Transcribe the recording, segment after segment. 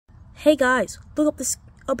Hey guys, look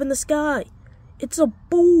up in the sky. It's a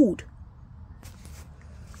bird.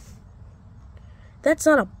 That's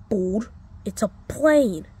not a bird. It's a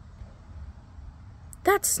plane.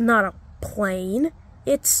 That's not a plane.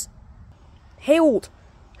 It's... Harold!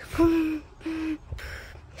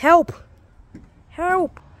 Help!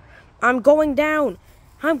 Help! I'm going down!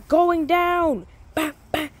 I'm going down!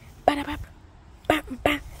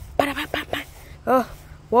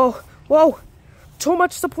 Whoa, whoa! Too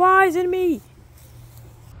much supplies in me!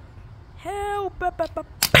 Help!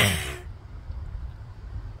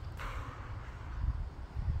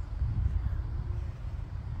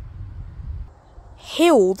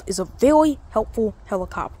 Harold is a very helpful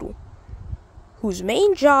helicopter whose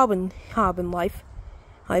main job in life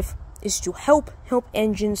is to help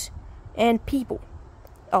engines and people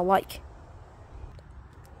alike.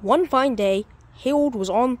 One fine day, Harold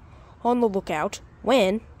was on the lookout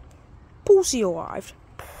when Pussy arrived.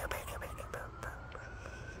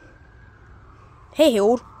 Hey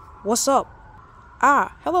Harold, what's up?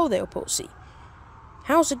 Ah, hello there, Pussy.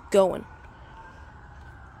 How's it going?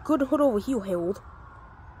 Good hood over here, Harold.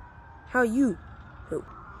 How are you, Harold?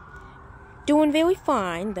 Doing very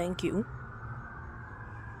fine, thank you.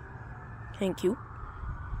 Thank you.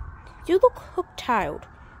 You look tired.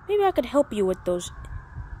 Maybe I could help you with those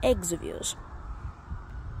eggs of yours.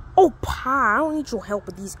 Oh, Pa, I don't need your help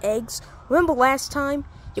with these eggs. Remember last time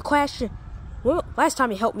you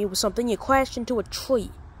helped me with something, you crashed into a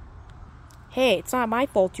tree. Hey, it's not my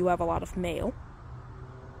fault you have a lot of mail.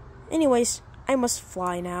 Anyways, I must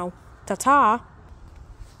fly now. Ta-ta!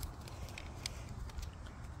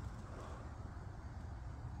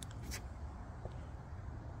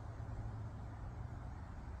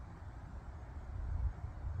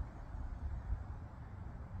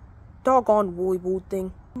 Doggone woolly wood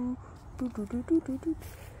thing.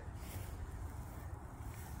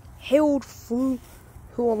 Harold flew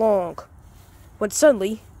along, when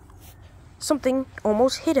suddenly something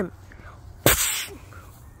almost hit him.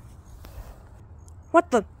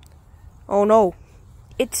 What the? Oh no!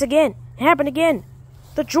 It happened again!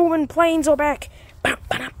 The German planes are back!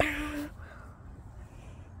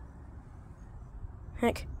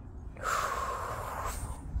 Heck.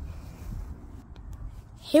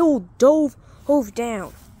 Harold dove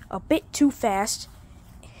down a bit too fast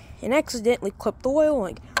and accidentally clipped the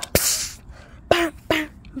railing.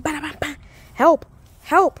 Help!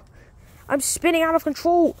 Help! I'm spinning out of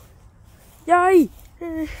control! Yay!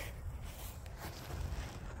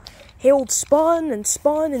 Harold spun and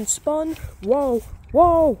spun and spun. Whoa!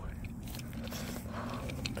 Whoa!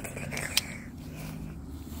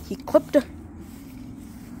 He clipped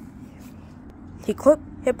hip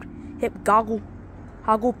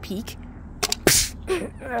Hoggle peak.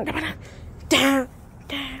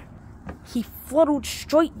 He fluttered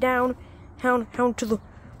straight down to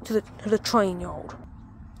the train yard.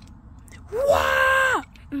 Wah!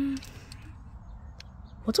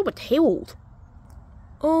 What's up with Harold?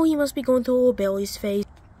 Oh, he must be going through a Billy's phase.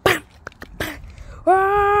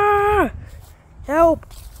 Ah! Help!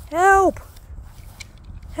 Help!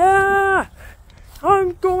 Ah!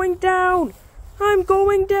 I'm going down! I'm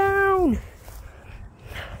going down!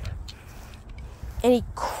 And he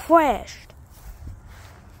crashed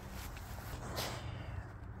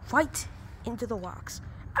right into the rocks.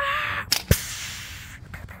 Ah!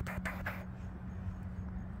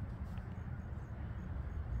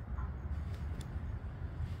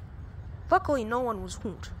 Luckily, no one was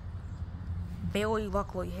hurt. Barely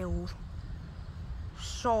luckily, Harold.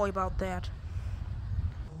 Sorry about that.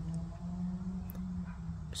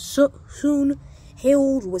 So soon,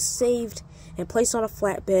 Harold was saved and placed on a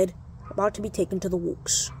flatbed, about to be taken to the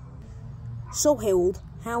works. So, Harold,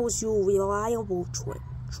 how was your reliable trip?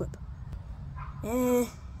 It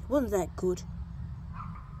wasn't that good.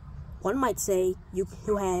 One might say you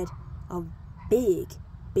had a big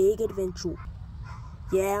adventure.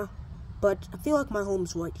 Yeah, but I feel like my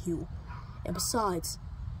home's right here. And besides,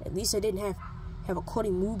 at least I didn't have a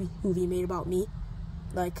cruddy movie made about me.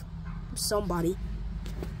 Like, somebody.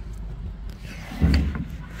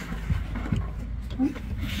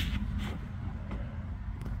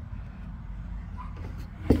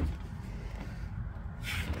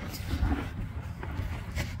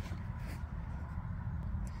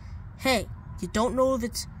 Hey, you don't know if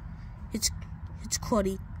it's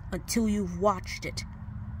cruddy until you've watched it.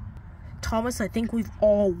 Thomas, I think we've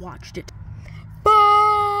all watched it.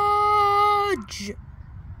 Fudge!